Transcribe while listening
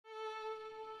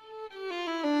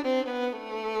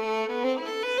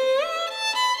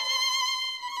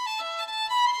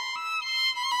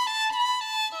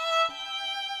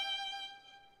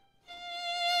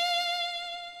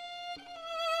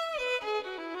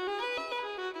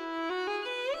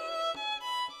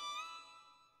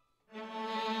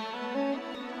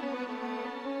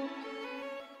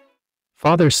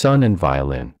Father, Son, and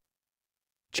Violin.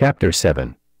 Chapter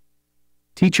 7.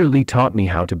 Teacher Lee taught me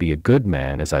how to be a good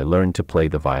man as I learned to play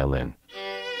the violin.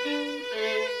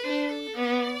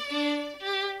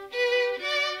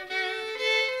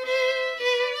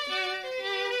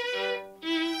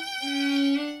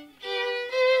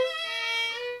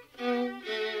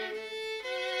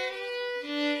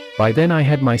 By then I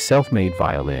had my self-made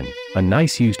violin, a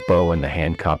nice used bow, and the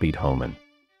hand-copied Homan.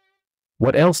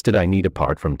 What else did I need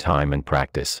apart from time and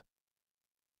practice?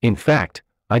 In fact,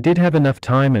 I did have enough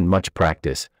time and much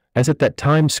practice, as at that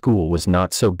time school was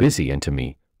not so busy, and to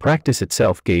me, practice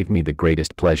itself gave me the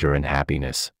greatest pleasure and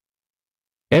happiness.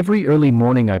 Every early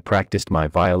morning I practiced my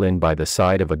violin by the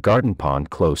side of a garden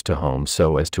pond close to home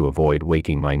so as to avoid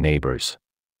waking my neighbors.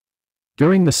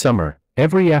 During the summer,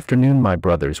 every afternoon my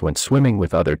brothers went swimming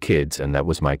with other kids, and that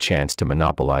was my chance to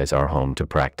monopolize our home to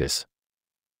practice.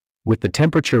 With the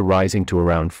temperature rising to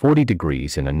around 40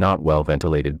 degrees in a not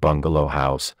well-ventilated bungalow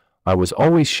house, I was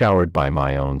always showered by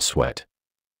my own sweat.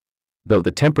 Though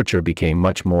the temperature became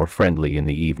much more friendly in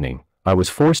the evening, I was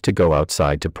forced to go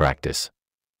outside to practice.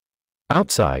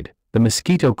 Outside, the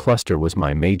mosquito cluster was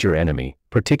my major enemy,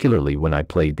 particularly when I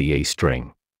played the A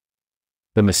string.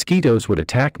 The mosquitoes would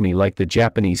attack me like the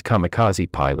Japanese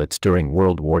kamikaze pilots during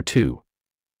World War II.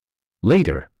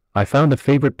 Later, I found a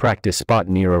favorite practice spot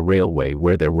near a railway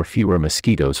where there were fewer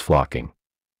mosquitoes flocking.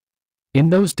 In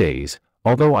those days,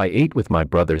 although I ate with my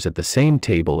brothers at the same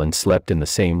table and slept in the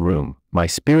same room, my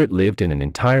spirit lived in an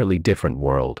entirely different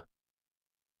world.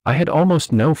 I had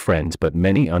almost no friends but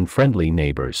many unfriendly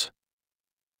neighbors.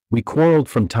 We quarreled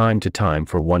from time to time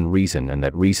for one reason, and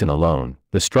that reason alone,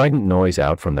 the strident noise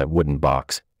out from that wooden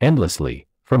box, endlessly,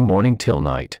 from morning till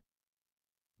night.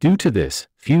 Due to this,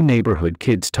 few neighborhood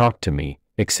kids talked to me,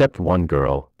 except one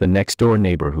girl, the next-door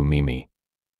neighbor, who Mimi.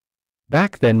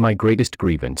 Back then my greatest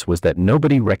grievance was that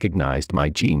nobody recognized my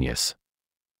genius.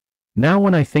 Now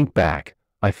when I think back,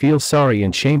 I feel sorry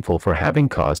and shameful for having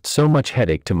caused so much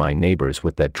headache to my neighbors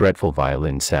with that dreadful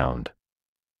violin sound.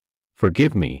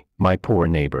 Forgive me, my poor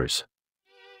neighbors.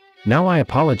 Now I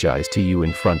apologize to you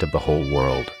in front of the whole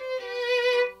world.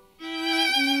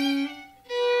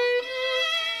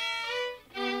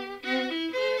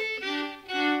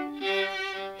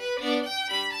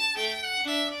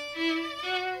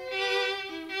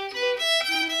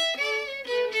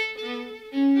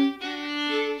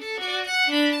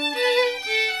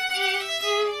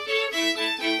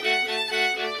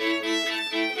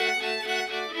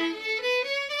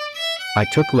 I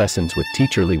took lessons with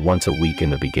Teacher Lee once a week in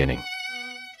the beginning.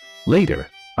 Later,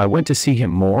 I went to see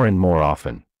him more and more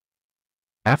often.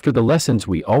 After the lessons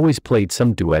we always played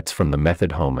some duets from the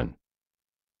method Homan.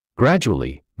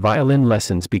 Gradually, violin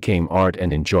lessons became art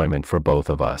and enjoyment for both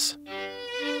of us.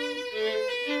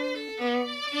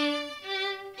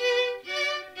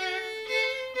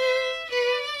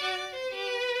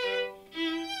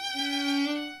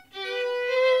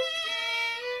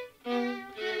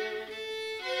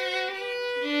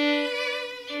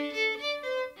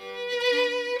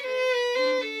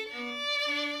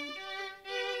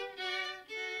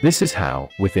 This is how,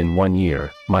 within 1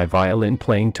 year, my violin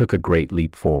playing took a great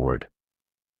leap forward.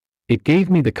 It gave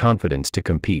me the confidence to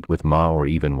compete with Ma or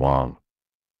even Wang.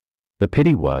 The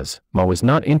pity was, Ma was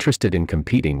not interested in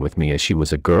competing with me as she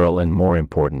was a girl, and more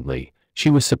importantly,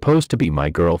 she was supposed to be my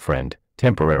girlfriend,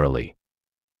 temporarily.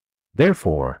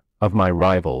 Therefore, of my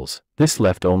rivals, this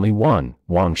left only one,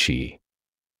 Wang Shi.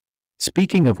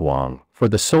 Speaking of Wang, for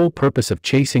the sole purpose of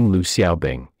chasing Lu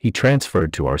Xiaobing, he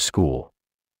transferred to our school.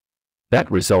 That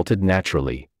resulted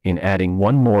naturally in adding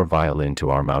one more violin to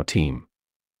our Mao team.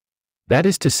 That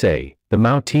is to say, the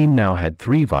Mao team now had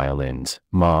 3 violins,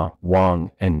 Ma,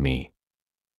 Wang, and me.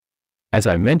 As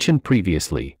I mentioned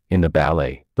previously, in the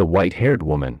ballet, The White-Haired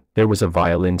Woman, there was a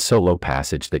violin solo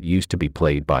passage that used to be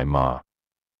played by Ma.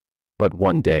 But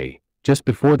one day, just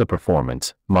before the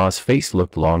performance, Ma's face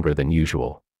looked longer than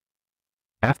usual.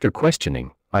 After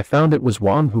questioning, I found it was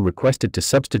Wang who requested to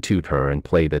substitute her and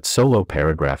play that solo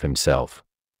paragraph himself.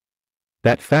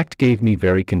 That fact gave me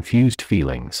very confused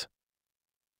feelings.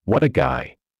 What a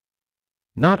guy.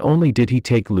 Not only did he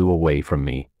take Lu away from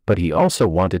me, but he also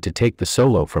wanted to take the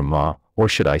solo from Ma, or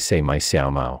should I say my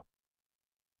Xiao Mao.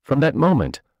 From that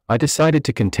moment, I decided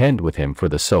to contend with him for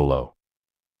the solo.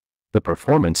 The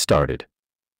performance started.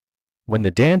 When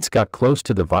the dance got close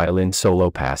to the violin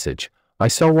solo passage, I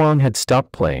saw Wang had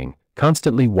stopped playing,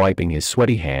 constantly wiping his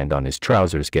sweaty hand on his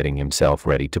trousers, getting himself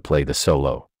ready to play the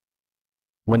solo.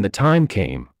 When the time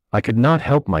came, I could not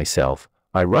help myself.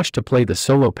 I rushed to play the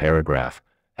solo paragraph,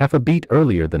 half a beat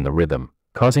earlier than the rhythm,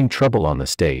 causing trouble on the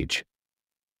stage.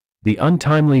 The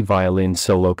untimely violin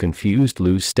solo confused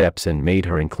Lu's steps and made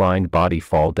her inclined body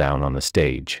fall down on the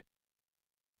stage.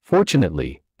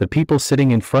 Fortunately, the people sitting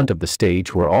in front of the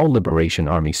stage were all Liberation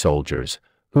Army soldiers,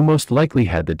 who most likely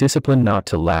had the discipline not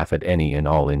to laugh at any and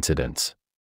all incidents.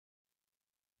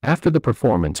 After the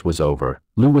performance was over,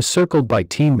 Lu was circled by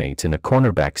teammates in a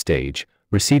corner backstage,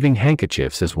 receiving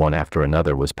handkerchiefs as one after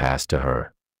another was passed to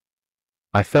her.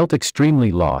 I felt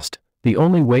extremely lost. The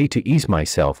only way to ease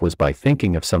myself was by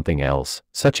thinking of something else,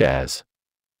 such as,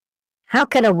 how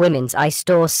can a women's eye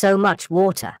store so much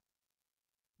water?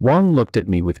 Wang looked at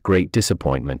me with great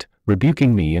disappointment,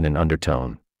 rebuking me in an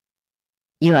undertone.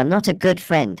 You are not a good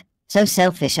friend, so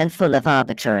selfish and full of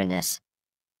arbitrariness.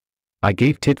 I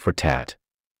gave tit for tat.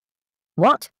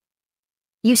 What?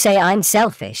 You say I'm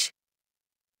selfish?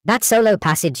 That solo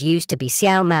passage used to be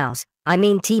Xiao Mao's, I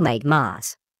mean teammate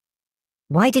Ma's.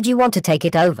 Why did you want to take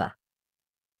it over?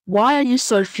 Why are you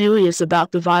so furious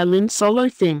about the violin solo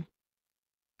thing?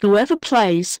 Whoever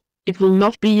plays, it will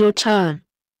not be your turn.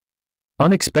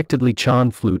 Unexpectedly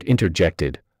Chan Flute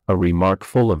interjected, a remark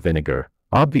full of vinegar,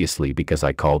 obviously because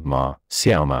I called Ma,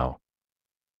 Xiao Mao.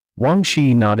 Wang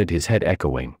Shi nodded his head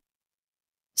echoing.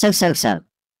 So.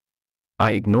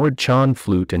 I ignored Chan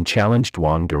Flute and challenged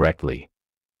Wang directly.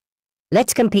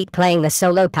 Let's compete playing the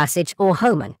solo passage or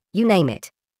Homan, you name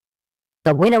it.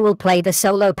 The winner will play the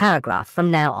solo paragraph from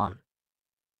now on.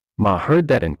 Ma heard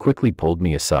that and quickly pulled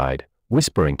me aside,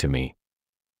 whispering to me.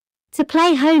 To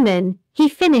play Homan, he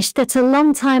finished that a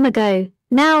long time ago.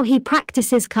 Now he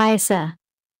practices Kaiser.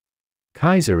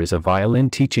 Kaiser is a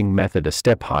violin teaching method a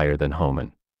step higher than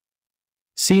Homan.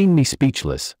 Seeing me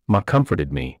speechless, Ma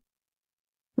comforted me.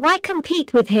 Why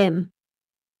compete with him?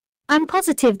 I'm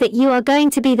positive that you are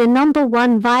going to be the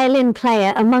 #1 violin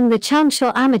player among the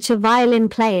Changsha amateur violin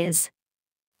players.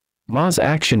 Ma's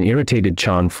action irritated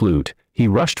Chan Flute. He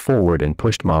rushed forward and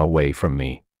pushed Ma away from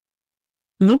me.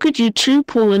 Look at you two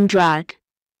pull and drag.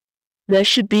 There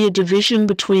should be a division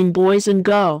between boys and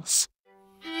girls.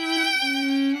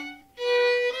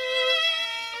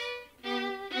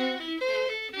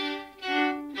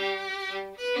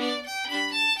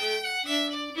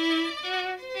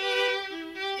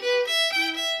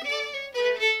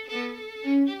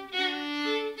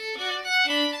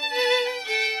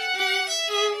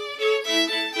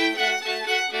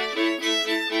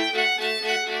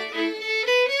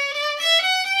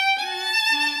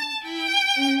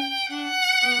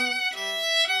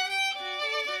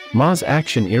 Ma's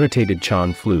action irritated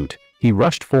Chan Flute. He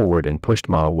rushed forward and pushed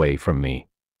Ma away from me.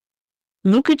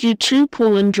 Look at you two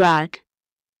pull and drag.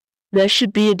 There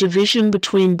should be a division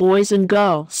between boys and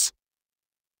girls.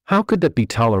 How could that be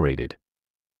tolerated?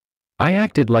 I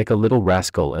acted like a little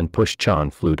rascal and pushed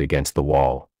Chan Flute against the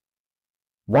wall.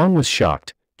 Wang was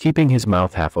shocked. Keeping his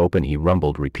mouth half open, he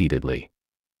rumbled repeatedly.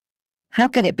 How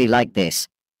can it be like this?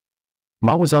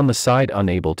 Ma was on the side,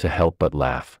 unable to help but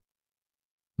laugh.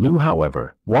 Lu,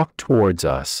 however, walked towards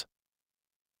us.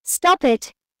 Stop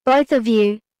it, both of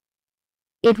you.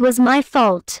 It was my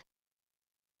fault.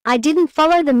 I didn't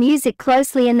follow the music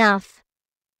closely enough.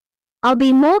 I'll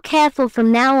be more careful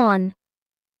from now on.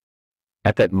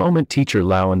 At that moment, Teacher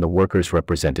Lao and the workers'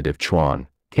 representative Chuan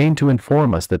came to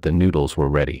inform us that the noodles were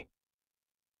ready.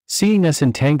 Seeing us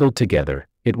entangled together,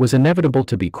 it was inevitable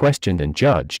to be questioned and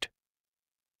judged.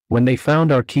 When they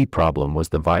found our key problem was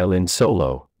the violin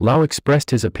solo, Lao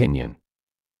expressed his opinion.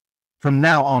 From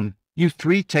now on, you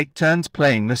three take turns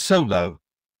playing the solo.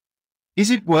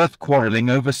 Is it worth quarreling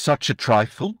over such a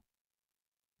trifle?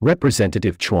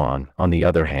 Representative Chuan, on the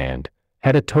other hand,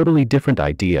 had a totally different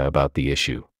idea about the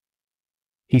issue.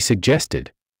 He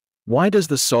suggested, why does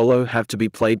the solo have to be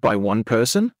played by one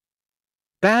person?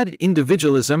 Bad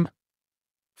individualism.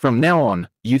 From now on,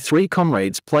 you three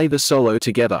comrades play the solo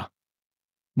together.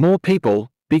 More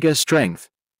people, bigger strength.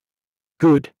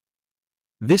 Good.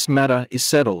 This matter is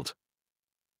settled.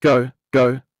 Go,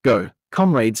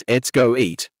 comrades, let's go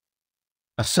eat.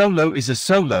 A solo is a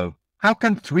solo. How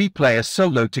can three play a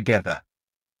solo together?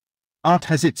 Art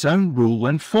has its own rule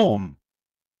and form.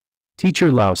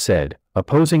 Teacher Lao said,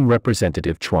 opposing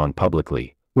Representative Chuan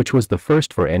publicly, which was the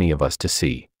first for any of us to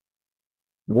see.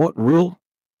 What rule?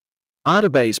 Art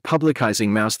obeys publicizing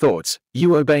Mao's thoughts,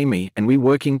 you obey me, and we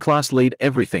working class lead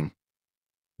everything.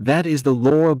 That is the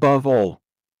law above all.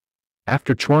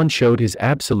 After Chuan showed his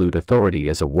absolute authority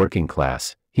as a working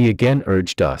class, he again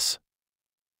urged us.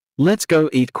 Let's go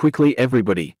eat quickly,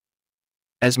 everybody.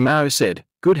 As Mao said,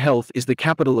 good health is the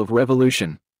capital of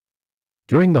revolution.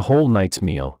 During the whole night's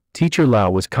meal, Teacher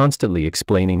Lao was constantly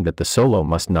explaining that the solo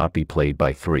must not be played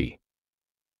by three.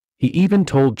 He even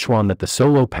told Chuan that the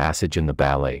solo passage in the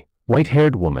ballet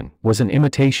white-haired woman was an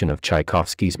imitation of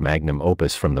Tchaikovsky's magnum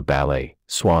opus from the ballet,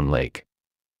 Swan Lake.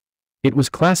 It was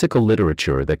classical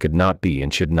literature that could not be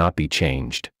and should not be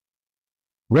changed.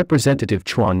 Representative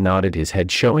Chuan nodded his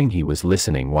head, showing he was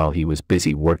listening while he was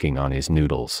busy working on his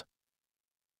noodles.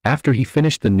 After he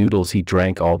finished the noodles, he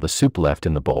drank all the soup left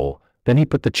in the bowl, then he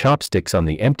put the chopsticks on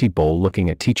the empty bowl, looking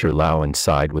at Teacher Lau and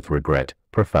sighed with regret,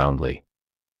 profoundly.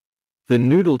 The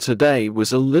noodle today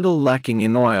was a little lacking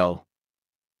in oil.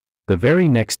 The very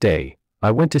next day,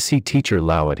 I went to see Teacher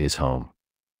Lau at his home.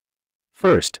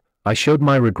 First, I showed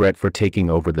my regret for taking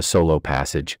over the solo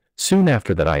passage. Soon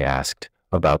after that, I asked,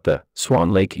 about the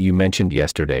Swan Lake you mentioned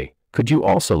yesterday, could you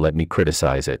also let me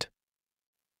criticize it?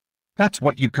 That's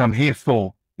what you come here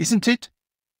for, isn't it?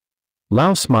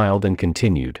 Lau smiled and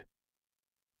continued.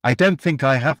 I don't think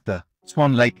I have the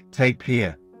Swan Lake tape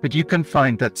here, but you can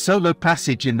find that solo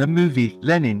passage in the movie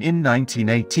Lenin in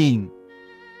 1918.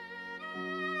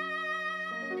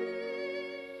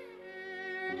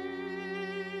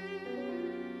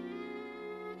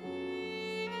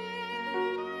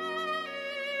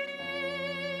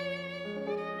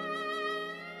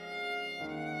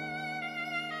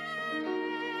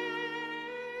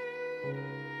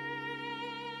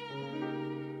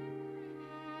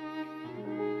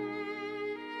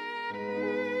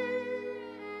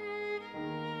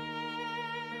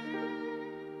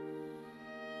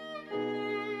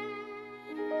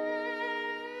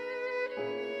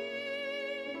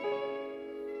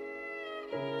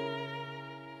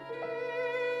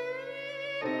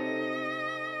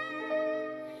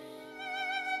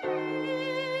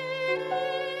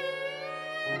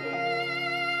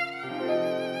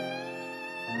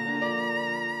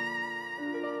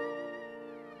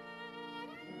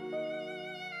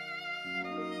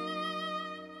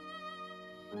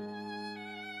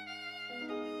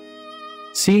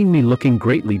 Seeing me looking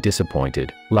greatly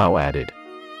disappointed, Lau added,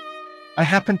 I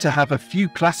happen to have a few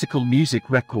classical music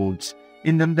records.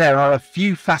 In them there are a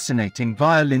few fascinating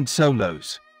violin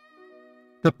solos.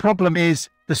 The problem is,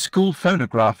 the school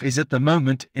phonograph is at the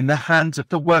moment in the hands of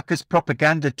the workers'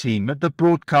 propaganda team at the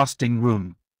broadcasting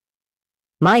room.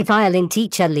 My violin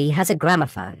teacher Lee has a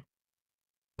gramophone.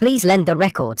 Please lend the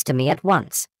records to me at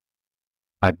once.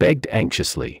 I begged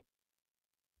anxiously.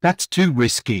 That's too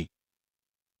risky.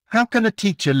 How can a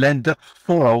teacher lend the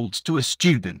 4 olds to a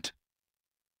student?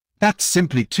 That's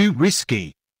simply too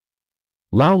risky.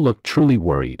 Lau looked truly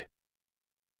worried.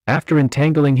 After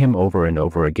entangling him over and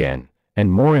over again,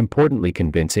 and more importantly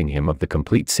convincing him of the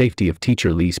complete safety of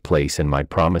Teacher Lee's place and my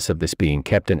promise of this being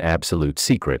kept an absolute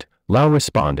secret, Lau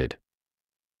responded.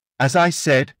 As I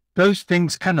said, those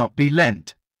things cannot be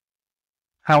lent.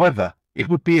 However, it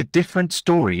would be a different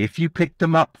story if you picked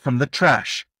them up from the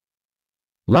trash.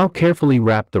 Lau carefully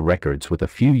wrapped the records with a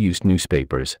few used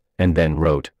newspapers, and then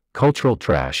wrote, "Cultural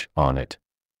Trash," on it.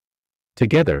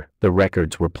 Together, the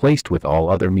records were placed with all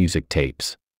other music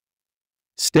tapes.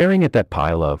 Staring at that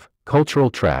pile of cultural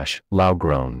trash, Lau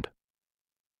groaned.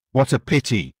 What a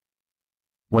pity.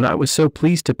 When I was so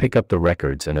pleased to pick up the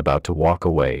records and about to walk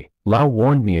away, Lau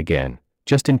warned me again,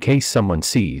 just in case someone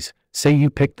sees, say you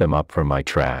picked them up from my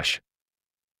trash.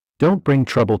 Don't bring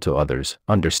trouble to others,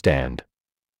 understand?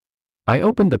 I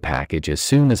opened the package as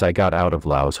soon as I got out of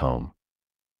Lau's home.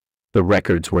 The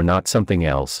records were not something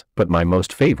else, but my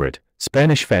most favorite,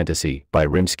 Spanish Fantasy by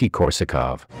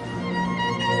Rimsky-Korsakov.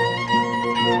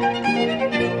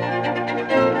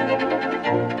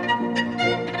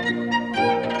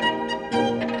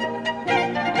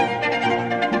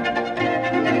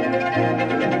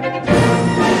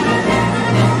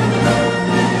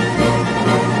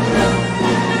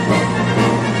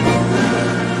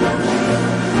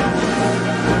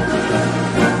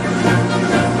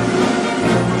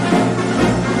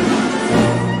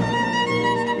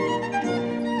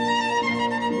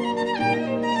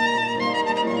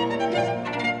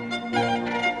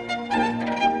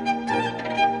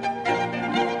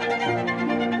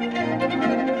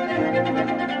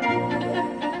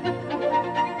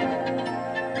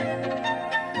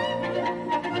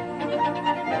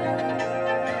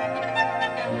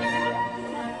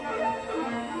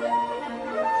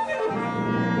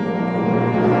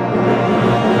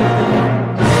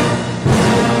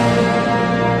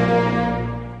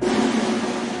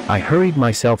 I hurried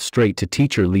myself straight to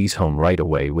Teacher Lee's home right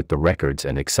away with the records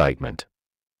and excitement.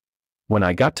 When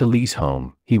I got to Lee's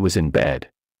home, he was in bed.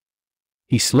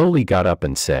 He slowly got up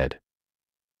and said,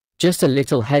 "Just a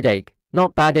little headache,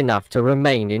 not bad enough to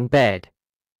remain in bed."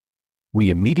 We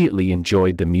immediately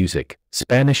enjoyed the music,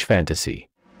 Spanish Fantasy.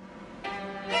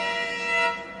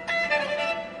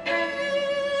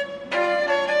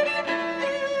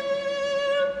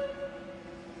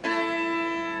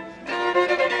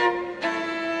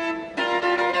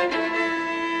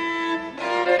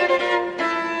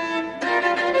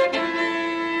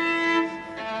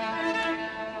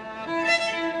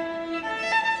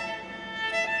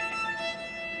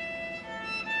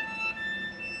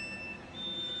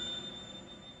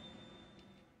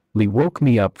 Li woke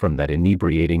me up from that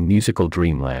inebriating musical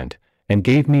dreamland, and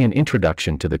gave me an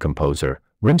introduction to the composer,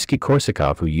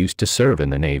 Rimsky-Korsakov, who used to serve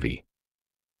in the Navy.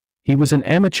 He was an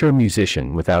amateur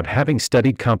musician without having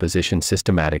studied composition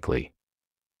systematically.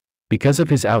 Because of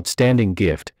his outstanding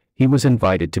gift, he was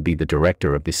invited to be the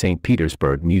director of the St.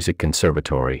 Petersburg Music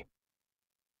Conservatory.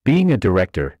 Being a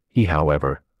director, he,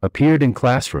 however, appeared in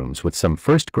classrooms with some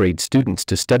first-grade students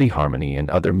to study harmony and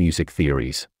other music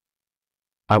theories.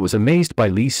 I was amazed by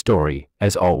Li's story,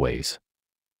 as always.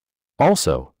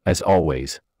 Also, as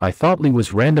always, I thought Li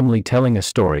was randomly telling a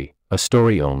story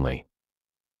only.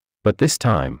 But this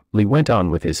time, Li went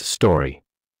on with his story.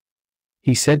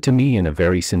 He said to me in a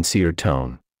very sincere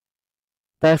tone,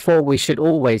 Therefore we should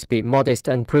always be modest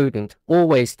and prudent,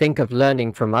 always think of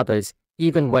learning from others,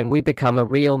 even when we become a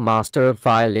real master of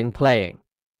violin playing.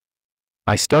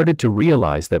 I started to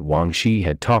realize that Wang Shi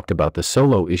had talked about the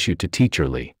solo issue to teacher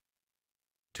Li.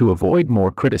 To avoid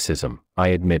more criticism, I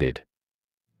admitted.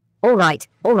 All right,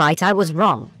 I was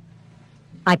wrong.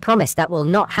 I promise that will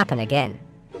not happen again.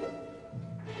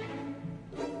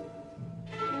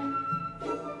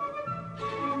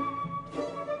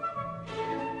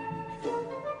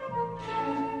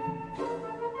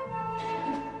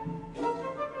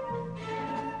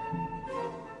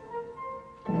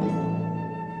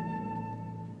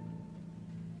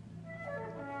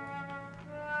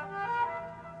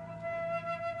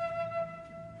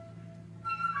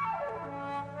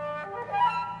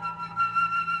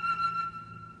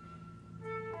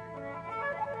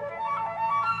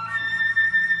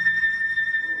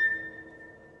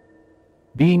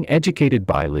 Being educated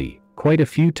by Li, quite a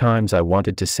few times I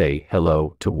wanted to say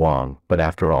hello to Wang, but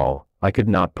after all, I could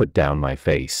not put down my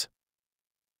face.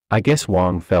 I guess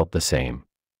Wang felt the same.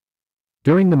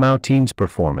 During the Mao team's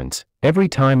performance, every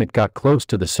time it got close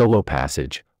to the solo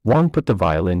passage, Wang put the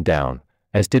violin down,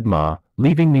 as did Ma,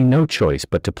 leaving me no choice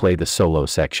but to play the solo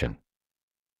section.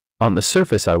 On the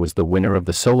surface I was the winner of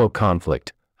the solo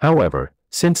conflict, however,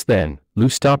 since then, Lu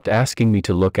stopped asking me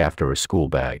to look after her school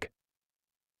bag.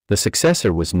 The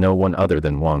successor was no one other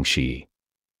than Wang Shi.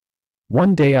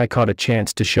 One day I caught a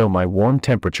chance to show my warm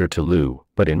temperature to Lu,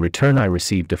 but in return I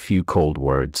received a few cold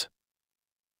words.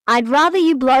 I'd rather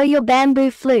you blow your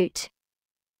bamboo flute.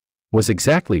 Was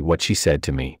exactly what she said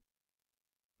to me.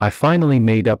 I finally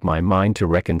made up my mind to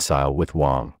reconcile with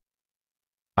Wang.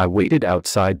 I waited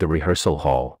outside the rehearsal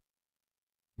hall.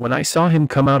 When I saw him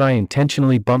come out, I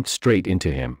intentionally bumped straight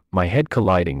into him, my head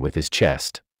colliding with his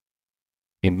chest.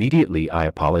 Immediately I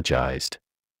apologized.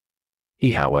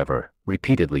 He, however,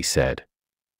 repeatedly said,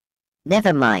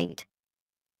 Never mind.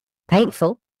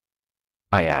 Painful?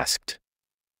 I asked.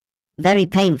 Very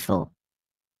painful.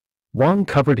 Wang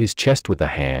covered his chest with a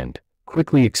hand,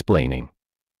 quickly explaining.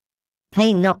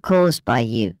 Pain not caused by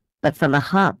you, but from a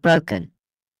heart broken.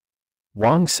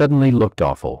 Wang suddenly looked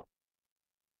awful.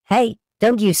 Hey,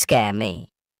 don't you scare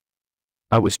me.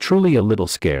 I was truly a little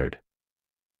scared.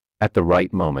 At the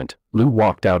right moment, Lu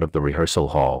walked out of the rehearsal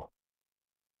hall.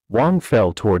 Wang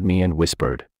fell toward me and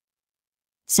whispered,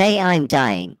 Say I'm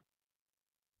dying.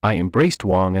 I embraced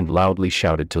Wang and loudly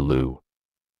shouted to Lu.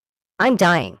 I'm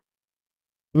dying.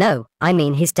 No, I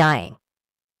mean he's dying.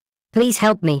 Please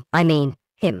help me, I mean,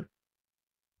 him.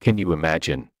 Can you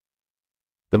imagine?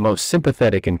 The most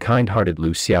sympathetic and kind-hearted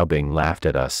Lu Xiaobing laughed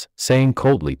at us, saying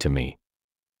coldly to me,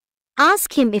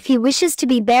 Ask him if he wishes to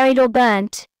be buried or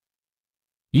burnt.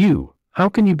 You, how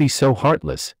can you be so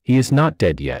heartless? He is not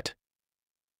dead yet.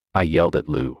 I yelled at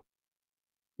Lu.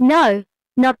 No,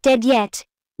 not dead yet.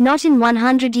 Not in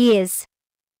 100 years.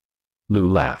 Lu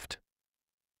laughed.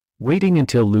 Waiting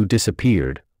until Lu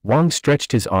disappeared, Wang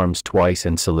stretched his arms twice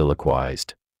and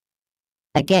soliloquized.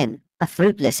 Again, a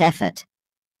fruitless effort.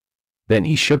 Then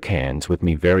he shook hands with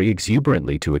me very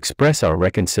exuberantly to express our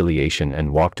reconciliation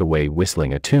and walked away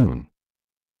whistling a tune.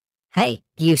 Hey,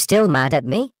 you still mad at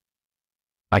me?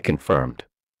 I confirmed.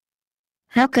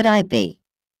 How could I be?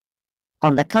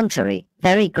 On the contrary,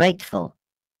 very grateful.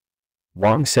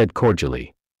 Wang said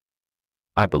cordially.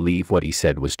 I believe what he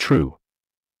said was true.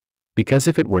 Because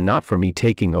if it were not for me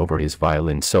taking over his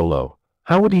violin solo,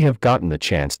 how would he have gotten the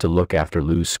chance to look after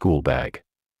Lu's school bag?